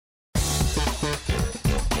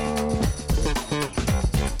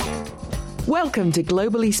Welcome to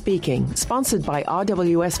Globally Speaking, sponsored by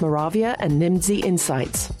RWS Moravia and Nimdzi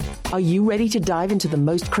Insights. Are you ready to dive into the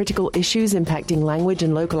most critical issues impacting language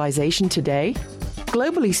and localization today?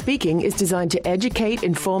 Globally Speaking is designed to educate,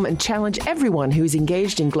 inform, and challenge everyone who is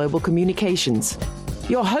engaged in global communications.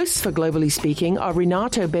 Your hosts for Globally Speaking are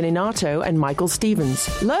Renato Beninato and Michael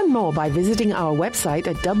Stevens. Learn more by visiting our website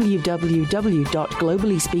at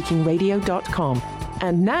www.globallyspeakingradio.com.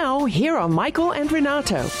 And now, here are Michael and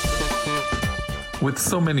Renato. With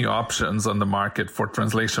so many options on the market for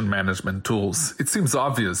translation management tools, it seems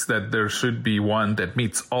obvious that there should be one that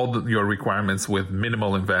meets all your requirements with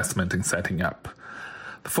minimal investment in setting up.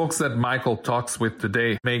 The folks that Michael talks with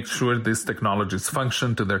today make sure these technologies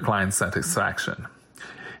function to their client satisfaction.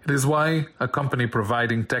 It is why a company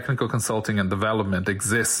providing technical consulting and development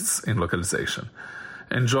exists in localization.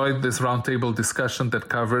 Enjoy this roundtable discussion that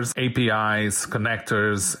covers APIs,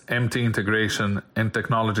 connectors, MT integration, and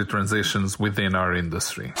technology transitions within our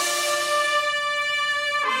industry.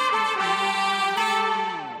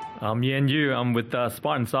 I'm Yan Yu. I'm with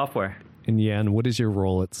Spartan Software. And Yan, what is your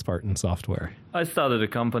role at Spartan Software? I started a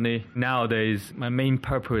company. Nowadays, my main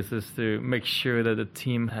purpose is to make sure that the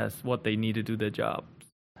team has what they need to do their job.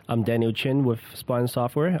 I'm Daniel Chin with Spartan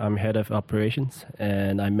Software. I'm head of operations,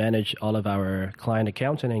 and I manage all of our client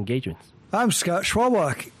accounts and engagements. I'm Scott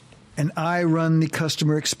Schwalbach, and I run the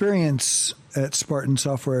customer experience at Spartan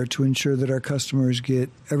Software to ensure that our customers get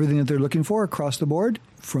everything that they're looking for across the board,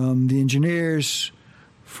 from the engineers,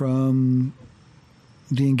 from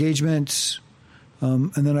the engagements,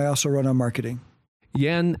 and then I also run our marketing.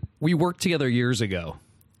 Yan, we worked together years ago.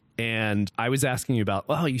 And I was asking you about,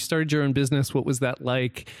 you started your own business. What was that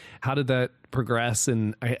like? How did that progress?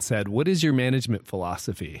 And I said, what is your management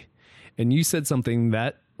philosophy? And you said something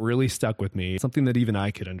that really stuck with me, something that even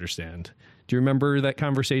I could understand. Do you remember that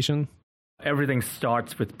conversation? Everything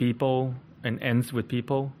starts with people and ends with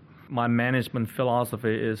people. My management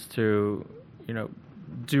philosophy is to,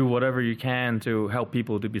 do whatever you can to help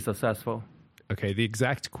people to be successful. Okay, the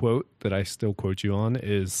exact quote that I still quote you on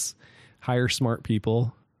is, hire smart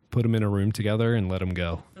people, put them in a room together, and let them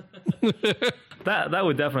go. That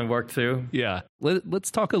would definitely work too. Yeah.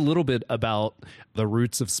 Let's talk a little bit about the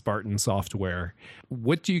roots of Spartan Software.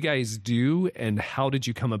 What do you guys do, and how did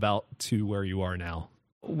you come about to where you are now?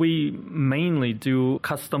 We mainly do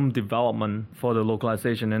custom development for the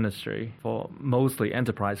localization industry for mostly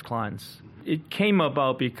enterprise clients. It came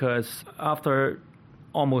about because after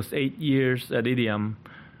almost 8 years at Idiom,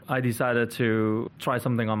 I decided to try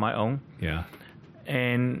something on my own. Yeah.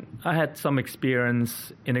 And I had some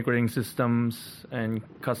experience integrating systems and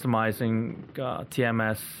customizing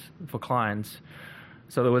TMS for clients.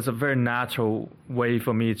 So there was a very natural way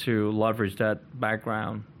for me to leverage that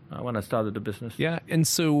background when I started the business. Yeah, and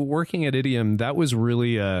so working at Idiom, that was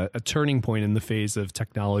really a turning point in the phase of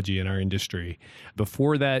technology in our industry.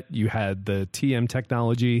 Before that, you had the TM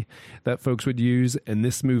technology that folks would use, and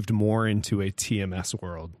this moved more into a TMS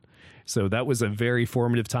world. So that was a very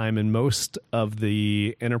formative time, and most of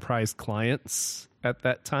the enterprise clients at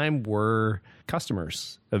that time were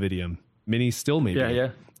customers of Idiom. Many still may be.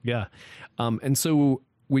 Yeah. And so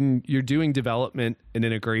when you're doing development and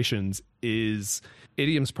integrations, is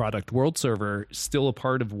Idiom's product, World Server, still a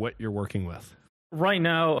part of what you're working with? Right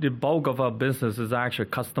now, the bulk of our business is actually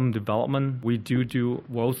custom development. We do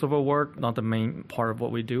World Server work, not the main part of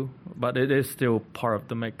what we do, but it is still part of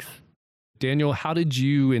the mix. Daniel, how did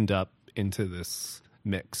you end up into this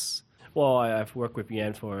mix? Well, I've worked with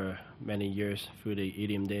Yan for many years through the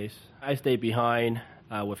Idiom days. I stayed behind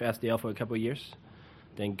with SDL for a couple of years,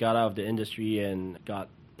 then got out of the industry and got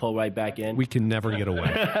pulled right back in. We can never get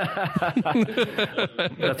away.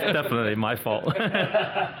 That's definitely my fault.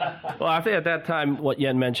 Well, I think at that time, what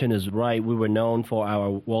Yan mentioned is right. We were known for our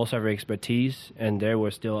World Server expertise, and there were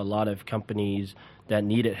still a lot of companies that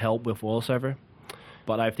needed help with World Server.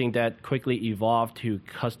 But I think that quickly evolved to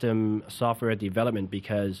custom software development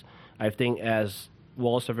because I think as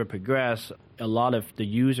World Server progressed, a lot of the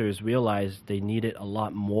users realized they needed a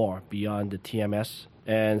lot more beyond the TMS.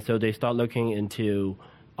 And so they start looking into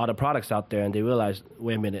other products out there, and they realize,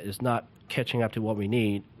 wait a minute, it's not catching up to what we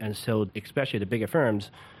need. And so especially the bigger firms,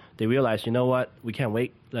 they realize, you know what, we can't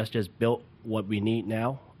wait. Let's just build what we need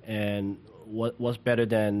now. And what's better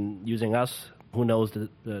than using us, who knows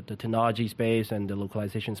the technology space and the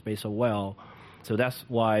localization space so well. So that's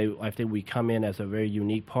why I think we come in as a very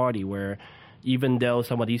unique party where even though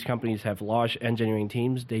some of these companies have large engineering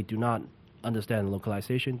teams, they do not understand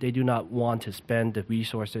localization. They do not want to spend the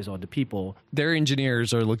resources or the people. Their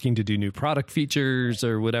engineers are looking to do new product features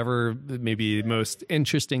or whatever may be most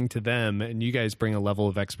interesting to them, and you guys bring a level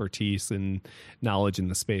of expertise and knowledge in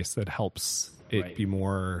the space that helps it be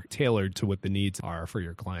more tailored to what the needs are for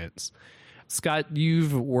your clients. Scott,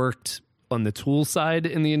 you've worked on the tool side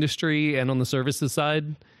in the industry and on the services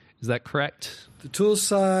side. Is that correct? The tool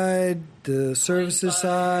side, the services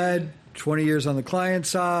side, 20 years on the client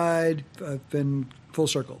side. I've been full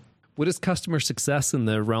circle. What does customer success in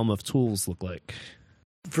the realm of tools look like?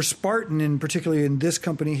 For Spartan, and particularly in this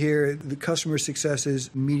company here, the customer success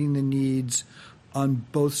is meeting the needs on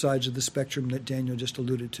both sides of the spectrum that Daniel just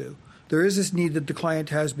alluded to. There is this need that the client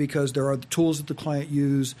has because there are the tools that the client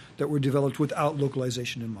use that were developed without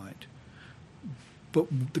localization in mind. But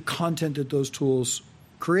the content that those tools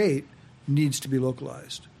create needs to be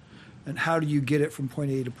localized. And how do you get it from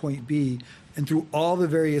point A to point B and through all the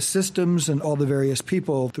various systems and all the various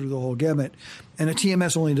people through the whole gamut? And a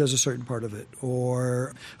TMS only does a certain part of it,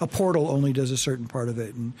 or a portal only does a certain part of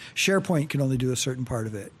it, and SharePoint can only do a certain part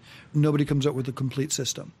of it. Nobody comes up with a complete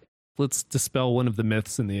system. Let's dispel one of the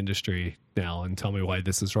myths in the industry now and tell me why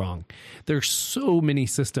this is wrong. There's so many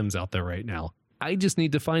systems out there right now. I just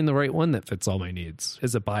need to find the right one that fits all my needs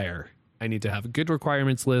as a buyer. I need to have a good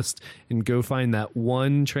requirements list and go find that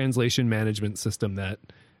one translation management system that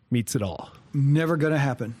meets it all. Never going to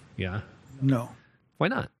happen. Yeah? No. Why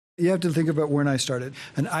not? You have to think about when I started.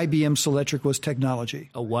 An IBM Selectric was technology.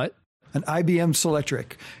 A what? An IBM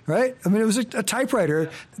Selectric, right? I mean, it was a typewriter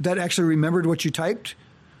that actually remembered what you typed,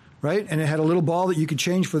 right? And it had a little ball that you could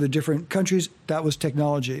change for the different countries. That was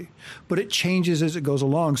technology. But it changes as it goes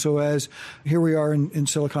along. So as here we are in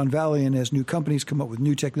Silicon Valley, and as new companies come up with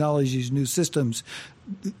new technologies, new systems,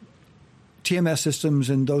 TMS systems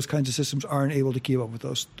and those kinds of systems aren't able to keep up with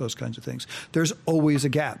those kinds of things. There's always a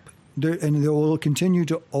gap. And there will continue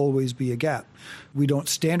to always be a gap. We don't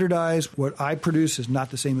standardize. What I produce is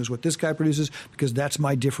not the same as what this guy produces because that's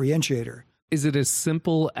my differentiator. Is it as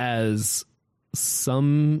simple as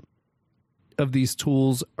some of these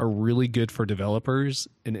tools are really good for developers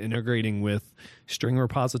and integrating with string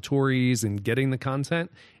repositories and getting the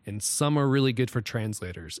content, and some are really good for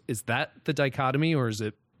translators? Is that the dichotomy, or is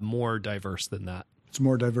it more diverse than that? It's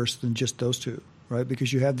more diverse than just those two, right?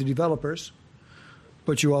 Because you have the developers,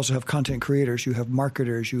 but you also have content creators, you have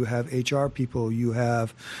marketers, you have HR people, you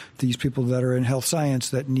have these people that are in health science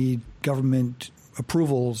that need government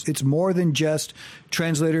approvals. It's more than just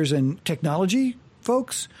translators and technology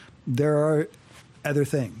folks. There are other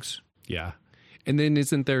things. Yeah. And then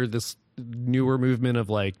isn't there this newer movement of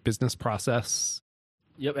like business process?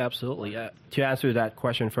 Yep, absolutely. To answer that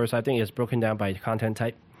question first, I think it's broken down by content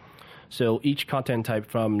type. So each content type,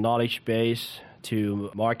 from knowledge base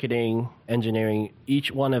to marketing, engineering,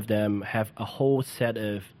 each one of them have a whole set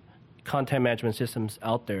of content management systems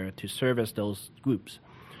out there to service those groups.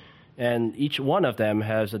 And each one of them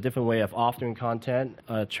has a different way of authoring content.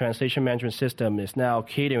 A translation management system is now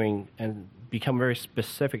catering and become very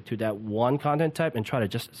specific to that one content type and try to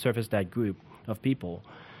just service that group of people.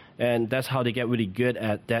 And that's how they get really good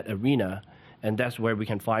at that arena. And that's where we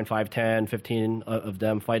can find 5, 10, 15 of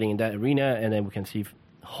them fighting in that arena, and then we can see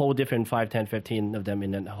whole different 5, 10, 15 of them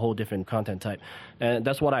in a whole different content type. And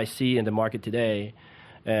that's what I see in the market today.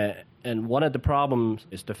 And one of the problems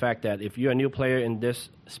is the fact that if you're a new player in this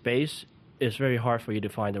space, it's very hard for you to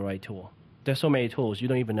find the right tool. There's so many tools. You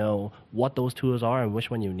don't even know what those tools are and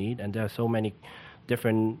which one you need. And there are so many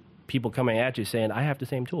different people coming at you saying, I have the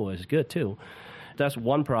same tool. It's good too. That's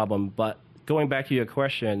one problem. But going back to your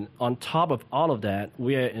question, on top of all of that,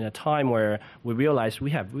 we are in a time where we realize we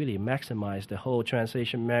have really maximized the whole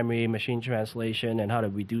translation memory, machine translation, and how to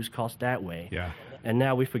reduce costs that way. Yeah. And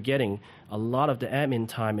now we're forgetting a lot of the admin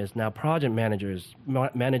time is now project managers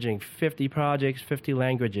managing 50 projects, 50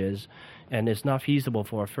 languages, and it's not feasible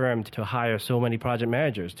for a firm to hire so many project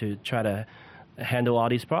managers to try to handle all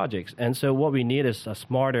these projects. And so what we need is a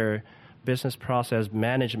smarter business process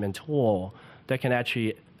management tool that can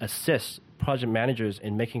actually assist project managers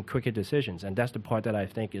in making quicker decisions. And that's the part that I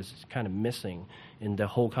think is kind of missing in the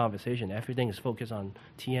whole conversation. Everything is focused on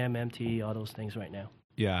TM, MT, all those things right now.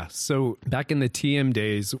 Yeah. So back in the TM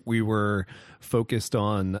days, we were focused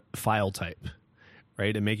on file type,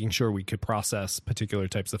 right? And making sure we could process particular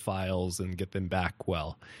types of files and get them back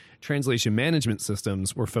well. Translation management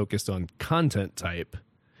systems were focused on content type,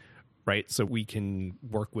 right? So we can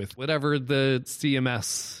work with whatever the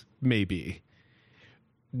CMS may be.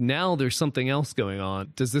 Now there's something else going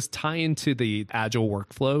on. Does this tie into the agile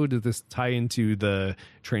workflow? Does this tie into the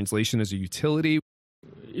translation as a utility?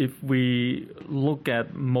 If we look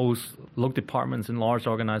at most departments in large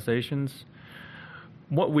organizations,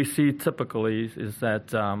 What we see typically is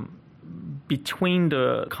that between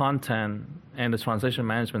the content and the translation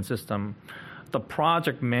management system, the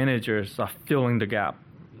project managers are filling the gap.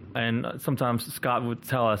 And sometimes Scott would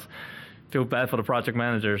tell us, feel bad for the project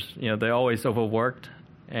managers. They're always overworked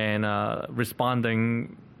and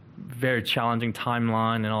responding very challenging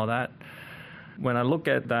timeline and all that. When I look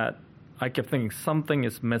at that, I kept thinking something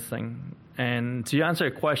is missing. And to answer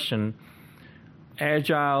your question,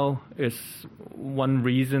 Agile is one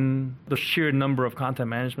reason. The sheer number of content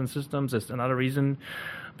management systems is another reason.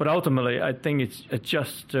 But ultimately, I think it's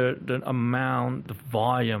just the amount, the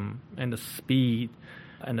volume, and the speed,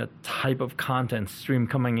 and the type of content stream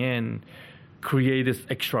coming in create these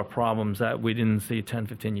extra problems that we didn't see 10,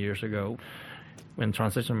 15 years ago when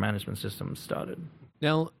transition management systems started.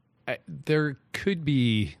 Now, there could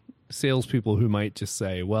be salespeople who might just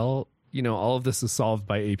say, well, all of this is solved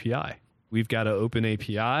by API. We've got an open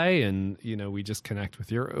API, and, we just connect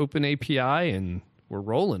with your open API, and we're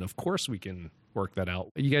rolling. Of course we can work that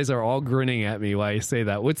out. You guys are all grinning at me while I say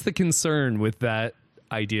that. What's the concern with that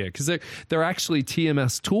idea? Because there are actually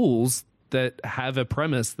TMS tools that have a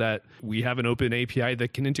premise that we have an open API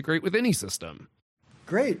that can integrate with any system.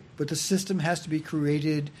 Great, but the system has to be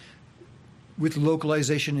created with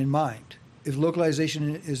localization in mind. If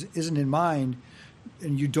localization isn't in mind,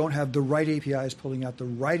 and you don't have the right APIs pulling out the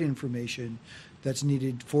right information that's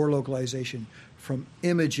needed for localization, from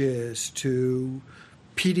images to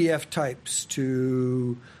PDF types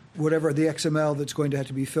to whatever the XML that's going to have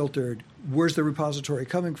to be filtered, where's the repository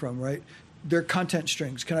coming from, right? They're content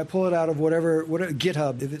strings. Can I pull it out of whatever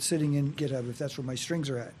GitHub, if it's sitting in GitHub, if that's where my strings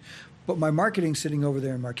are at? But my marketing's sitting over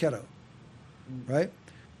there in Marketo, right?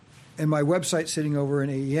 And my website's sitting over in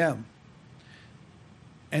AEM.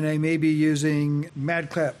 And I may be using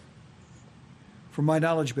MadClap for my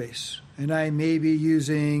knowledge base. And I may be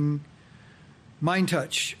using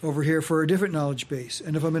MindTouch over here for a different knowledge base.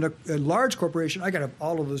 And if I'm in a large corporation, I got to have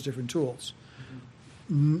all of those different tools.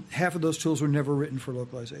 Half of those tools were never written for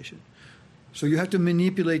localization. So you have to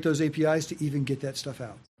manipulate those APIs to even get that stuff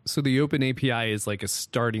out. So the open API is like a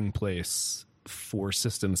starting place for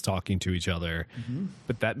systems talking to each other,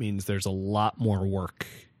 but that means there's a lot more work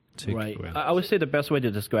to Right. go in. I would say the best way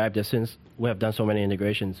to describe this, since we have done so many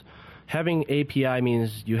integrations, having API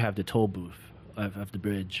means you have the toll booth of the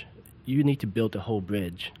bridge. You need to build the whole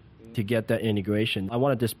bridge to get that integration. I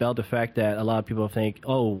want to dispel the fact that a lot of people think,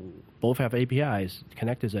 oh, both have APIs,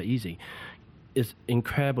 connectors are easy. It's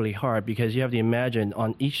incredibly hard because you have to imagine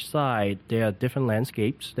on each side there are different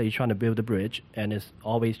landscapes that you're trying to build the bridge, and it's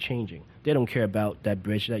always changing. They don't care about that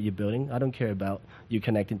bridge that you're building. I don't care about you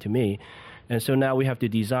connecting to me. And so now we have to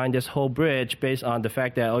design this whole bridge based on the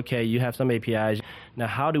fact that, okay, you have some APIs. Now,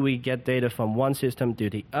 how do we get data from one system to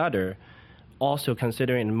the other, also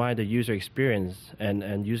considering in mind the user experience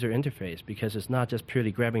and user interface, because it's not just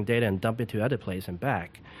purely grabbing data and dumping to other place and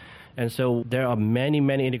back. And so there are many,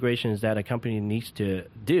 many integrations that a company needs to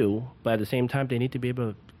do, but at the same time, they need to be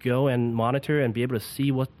able to go and monitor and be able to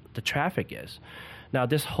see what the traffic is. Now,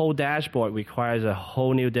 this whole dashboard requires a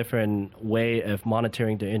whole new different way of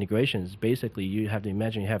monitoring the integrations. Basically, you have to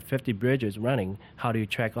imagine you have 50 bridges running. How do you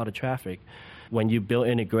track all the traffic? When you build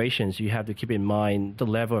integrations, you have to keep in mind the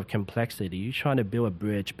level of complexity. You're trying to build a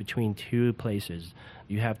bridge between two places.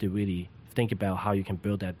 You have to really think about how you can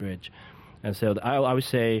build that bridge. And so I would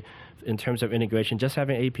say, in terms of integration, just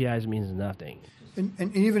having APIs means nothing.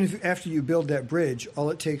 And even if after you build that bridge, all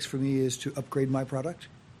it takes for me is to upgrade my product,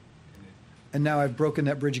 and now I've broken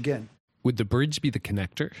that bridge again. Would the bridge be the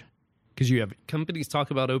connector? Because you have companies talk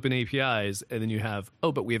about open APIs, and then you have,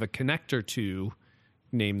 but we have a connector to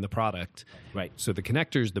name the product. Right. So the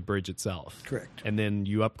connector is the bridge itself. Correct. And then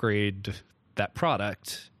you upgrade that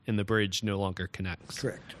product, and the bridge no longer connects.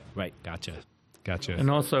 Correct. Right. Gotcha. And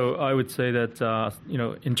also, I would say that,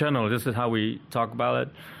 in general, this is how we talk about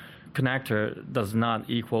it. Connector does not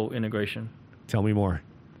equal integration. Tell me more.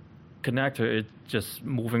 Connector is just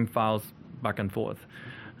moving files back and forth.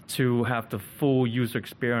 To have the full user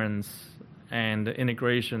experience and the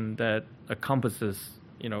integration that encompasses,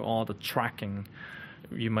 all the tracking.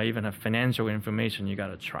 You might even have financial information you got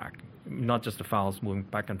to track, not just the files moving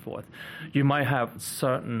back and forth. You might have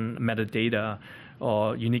certain metadata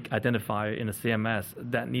or unique identifier in the CMS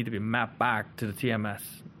that need to be mapped back to the TMS.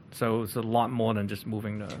 So it's a lot more than just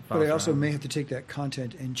moving the files But I also around. may have to take that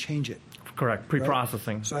content and change it. Correct,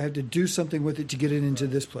 pre-processing. Right? So I have to do something with it to get it into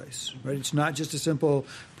this place, right? It's not just a simple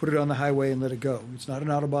put it on the highway and let it go. It's not an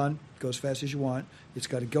Autobahn. It goes as fast as you want. It's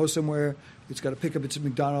got to go somewhere. It's got to pick up its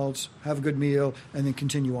McDonald's, have a good meal, and then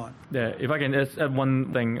continue on. Yeah, if I can add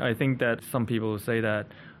one thing, I think that some people say that,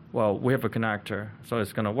 well, we have a connector, so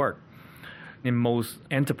it's going to work. In most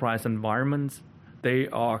enterprise environments, they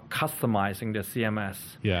are customizing their CMS.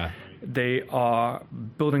 Yeah. They are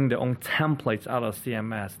building their own templates out of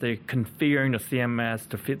CMS. They're configuring the CMS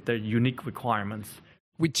to fit their unique requirements.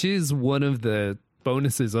 Which is one of the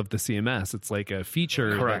bonuses of the CMS. It's like a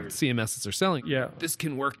feature Correct. that CMSs are selling. Yeah. This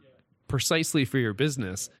can work precisely for your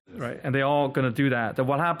business. Right, and they're all going to do that. So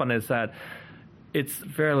what happened is that it's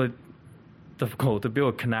fairly difficult to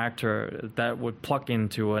build a connector that would plug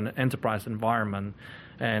into an enterprise environment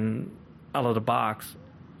and out of the box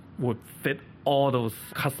would fit all those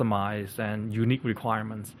customized and unique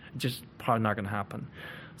requirements. It's just probably not going to happen.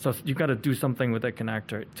 So you got to do something with that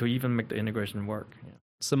connector to even make the integration work.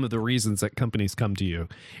 Some of the reasons that companies come to you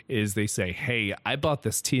is they say, hey, I bought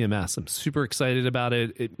this TMS. I'm super excited about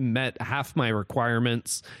it. It met half my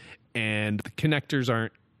requirements and the connectors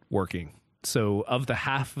aren't working. So of the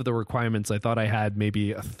half of the requirements I thought I had,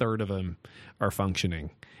 maybe a third of them are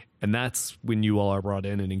functioning. And that's when you all are brought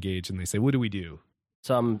in and engaged and they say, what do we do?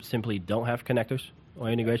 Some simply don't have connectors or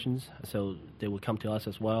integrations, so they will come to us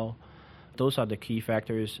as well. Those are the key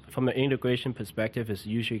factors. From an integration perspective, it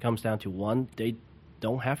usually comes down to one, they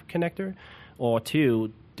don't have a connector, or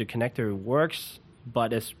two, the connector works,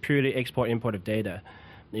 but it's purely export-import of data.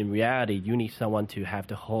 In reality, you need someone to have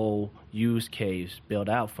the whole use case built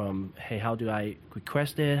out from, hey, how do I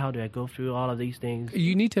request it? How do I go through all of these things?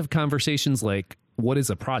 You need to have conversations like, what is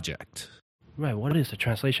a project? Right, what is a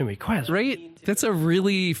translation request? Right? That's a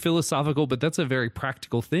really philosophical, but that's a very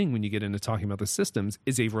practical thing when you get into talking about the systems.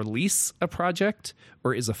 Is a release a project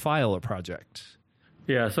or is a file a project?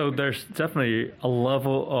 Yeah, so there's definitely a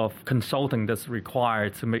level of consulting that's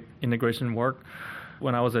required to make integration work.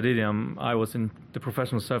 When I was at Idiom, I was in the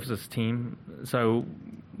professional services team. So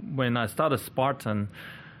when I started Spartan,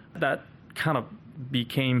 that kind of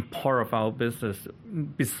became part of our business.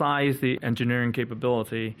 Besides the engineering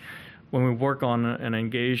capability, when we work on an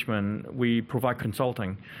engagement, we provide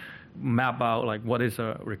consulting, map out like what is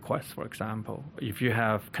a request, for example. If you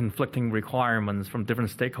have conflicting requirements from different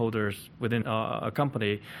stakeholders within a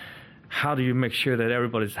company, how do you make sure that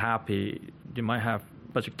everybody's happy? You might have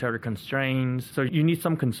budgetary constraints. So you need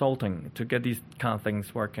some consulting to get these kind of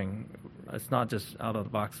things working. It's not just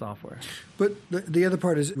out-of-the-box software. But the other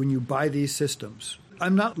part is when you buy these systems,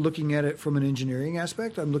 I'm not looking at it from an engineering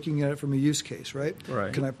aspect. I'm looking at it from a use case, right?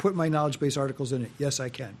 Right. Can I put my knowledge base articles in it? Yes, I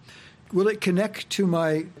can. Will it connect to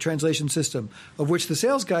my translation system, of which the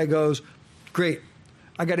sales guy goes, great,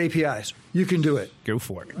 I got APIs. You can do it. Go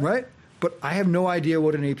for it. Right? But I have no idea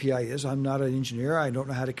what an API is. I'm not an engineer. I don't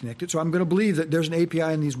know how to connect it. So I'm going to believe that there's an API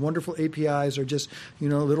and these wonderful APIs are just,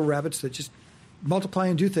 little rabbits that just multiply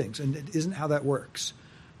and do things. And it isn't how that works.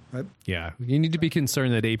 Right? Yeah. You need to be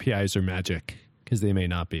concerned that APIs are magic because they may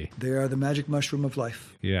not be. They are the magic mushroom of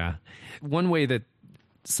life. Yeah. One way that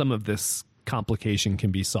some of this complication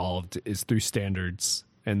can be solved is through standards.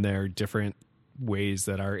 And there are different ways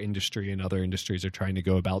that our industry and other industries are trying to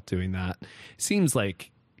go about doing that. Seems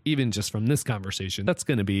like even just from this conversation, that's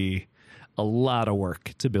going to be a lot of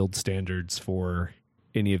work to build standards for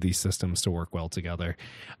any of these systems to work well together.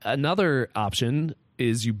 Another option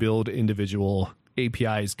is you build individual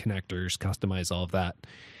APIs, connectors, customize all of that.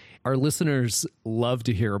 Our listeners love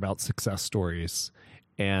to hear about success stories,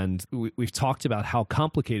 and we've talked about how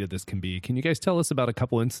complicated this can be. Can you guys tell us about a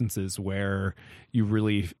couple instances where you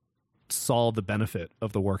really saw the benefit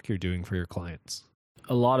of the work you're doing for your clients?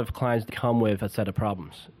 A lot of clients come with a set of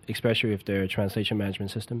problems, especially if they're a translation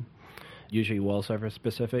management system, usually well server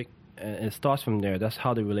specific. And it starts from there. That's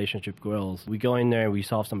how the relationship grows. We go in there and we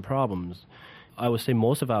solve some problems. I would say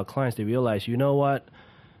most of our clients, they realize, you know what,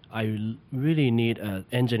 I really need an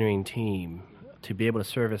engineering team to be able to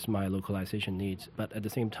service my localization needs. But at the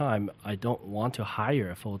same time, I don't want to hire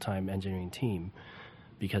a full-time engineering team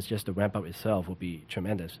because just the ramp up itself will be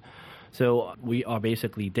tremendous. So we are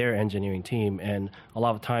basically their engineering team, and a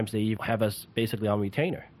lot of times they have us basically on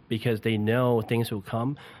retainer because they know things will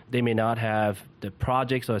come. They may not have the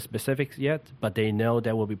projects or specifics yet, but they know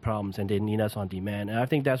there will be problems and they need us on demand. And I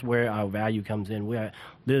think that's where our value comes in. We are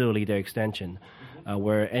literally their extension,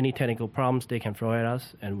 where any technical problems they can throw at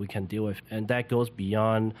us and we can deal with. And that goes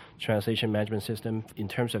beyond translation management system in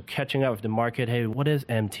terms of catching up with the market. Hey, what is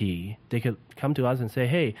MT? They could come to us and say,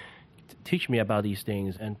 hey, teach me about these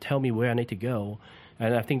things and tell me where I need to go.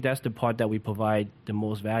 And I think that's the part that we provide the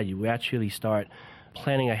most value. We actually start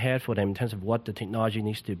planning ahead for them in terms of what the technology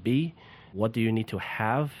needs to be, what do you need to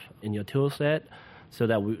have in your tool set, so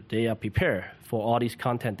that they are prepared for all these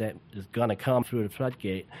content that is going to come through the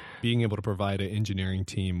floodgate. Being able to provide an engineering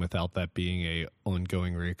team without that being a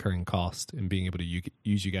ongoing recurring cost and being able to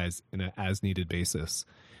use you guys in an as-needed basis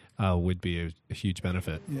would be a huge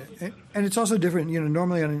benefit. Yeah. And it's also different.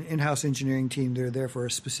 Normally on an in-house engineering team, they're there for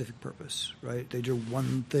a specific purpose, right? They do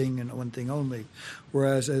one thing and one thing only.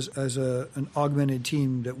 Whereas as an augmented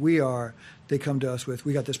team that we are, they come to us with,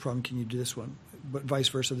 we got this problem, can you do this one? But vice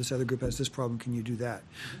versa, this other group has this problem, can you do that?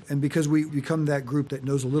 And because we become that group that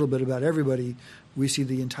knows a little bit about everybody, we see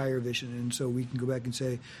the entire vision. And so we can go back and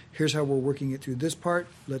say, here's how we're working it through this part.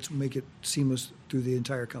 Let's make it seamless through the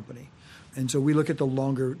entire company. And so we look at the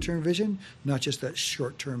longer-term vision, not just that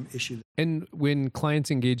short-term issue. And when clients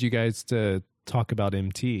engage you guys to talk about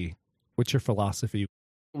MT, what's your philosophy?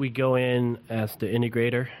 We go in as the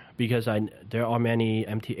integrator because there are many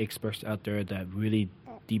MT experts out there that really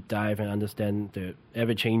deep dive and understand the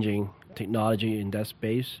ever-changing technology in that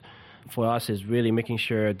space. For us, is really making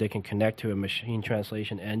sure they can connect to a machine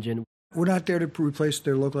translation engine. We're not there to replace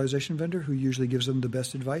their localization vendor, who usually gives them the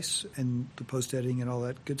best advice and the post-editing and all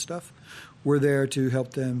that good stuff. We're there to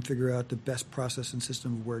help them figure out the best process and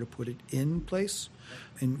system of where to put it in place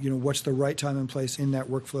and, what's the right time and place in that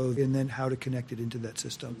workflow, and then how to connect it into that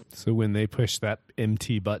system. So when they push that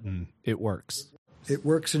MT button, it works. It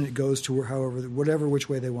works, and it goes to whatever which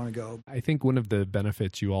way they want to go. I think one of the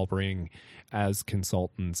benefits you all bring as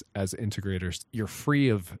consultants, as integrators, you're free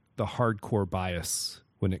of the hardcore bias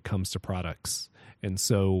when it comes to products. And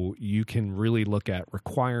so you can really look at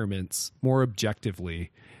requirements more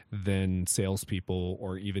objectively than salespeople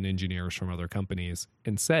or even engineers from other companies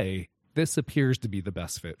and say, this appears to be the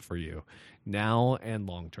best fit for you now and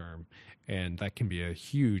long term. And that can be a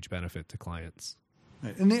huge benefit to clients.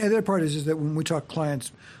 Right. And the other part is that when we talk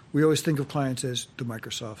clients, we always think of clients as the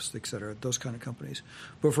Microsofts, et cetera, those kind of companies.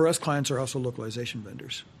 But for us, clients are also localization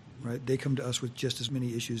vendors, right? They come to us with just as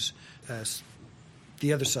many issues as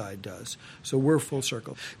the other side does. So we're full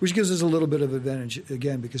circle, which gives us a little bit of advantage,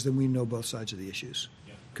 again, because then we know both sides of the issues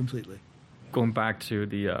completely. Going back to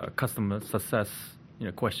the customer success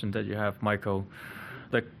question that you have, Michael,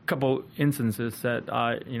 the couple instances that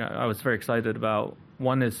I was very excited about.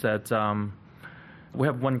 One is that we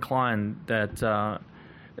have one client that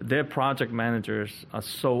their project managers are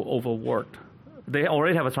so overworked. They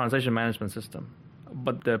already have a translation management system,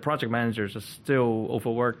 but the project managers are still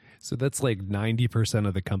overworked. So that's like 90%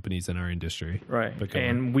 of the companies in our industry. Right.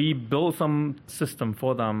 And we built some system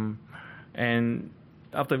for them, and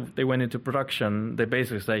after they went into production, they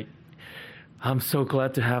basically say, I'm so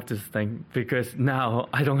glad to have this thing because now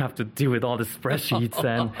I don't have to deal with all the spreadsheets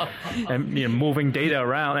and moving data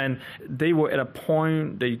around. And they were at a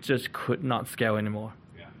point they just could not scale anymore.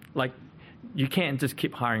 Yeah. Like, you can't just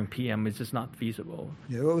keep hiring PM. It's just not feasible.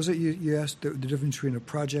 Yeah, what was it you asked, the difference between a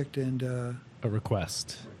project and a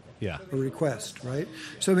request? Yeah. A request, right?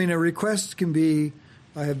 So, a request can be,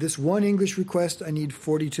 I have this one English request, I need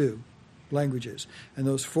 42 languages. And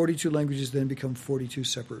those 42 languages then become 42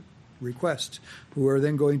 separate requests, who are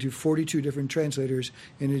then going to 42 different translators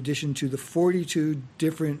in addition to the 42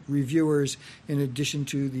 different reviewers, in addition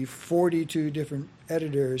to the 42 different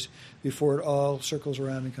editors before it all circles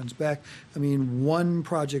around and comes back. One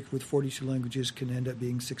project with 42 languages can end up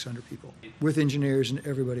being 600 people with engineers and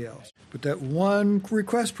everybody else. But that one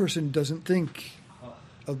request person doesn't think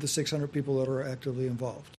of the 600 people that are actively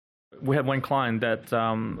involved. We have one client that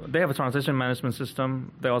they have a translation management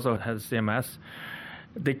system. They also have CMS.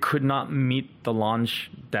 They could not meet the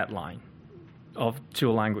launch deadline of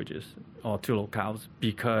 2 languages or 2 locales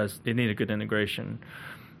because they need a good integration.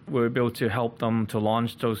 We were able to help them to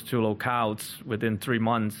launch those 2 locales within 3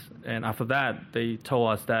 months. And after that, they told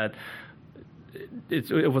us that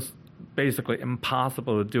it was basically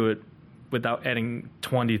impossible to do it without adding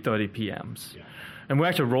 20, 30 PMs. Yeah. And we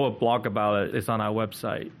actually wrote a blog about it. It's on our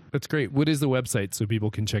website. That's great. What is the website so people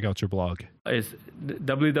can check out your blog? It's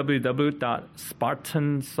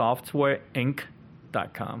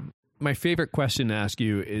www.spartansoftwareinc.com. My favorite question to ask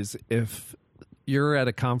you is, if you're at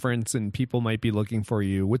a conference and people might be looking for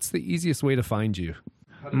you, what's the easiest way to find you?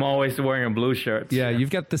 I'm always wearing a blue shirt. Yeah, you've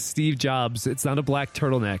got the Steve Jobs. It's not a black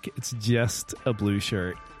turtleneck. It's just a blue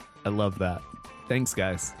shirt. I love that. Thanks,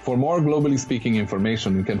 guys. For more Globally Speaking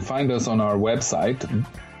information, you can find us on our website,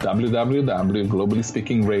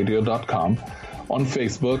 www.globallyspeakingradio.com, on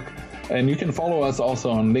Facebook, and you can follow us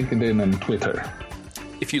also on LinkedIn and Twitter.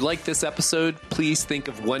 If you like this episode, please think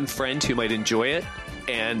of one friend who might enjoy it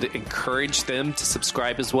and encourage them to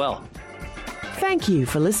subscribe as well. Thank you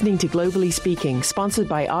for listening to Globally Speaking, sponsored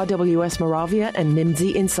by RWS Moravia and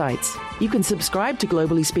Nimdzi Insights. You can subscribe to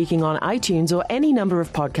Globally Speaking on iTunes or any number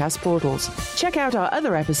of podcast portals. Check out our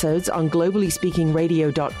other episodes on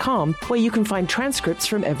globallyspeakingradio.com, where you can find transcripts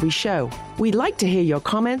from every show. We'd like to hear your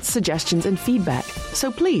comments, suggestions, and feedback.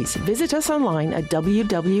 So please visit us online at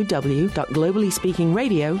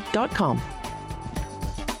www.globallyspeakingradio.com.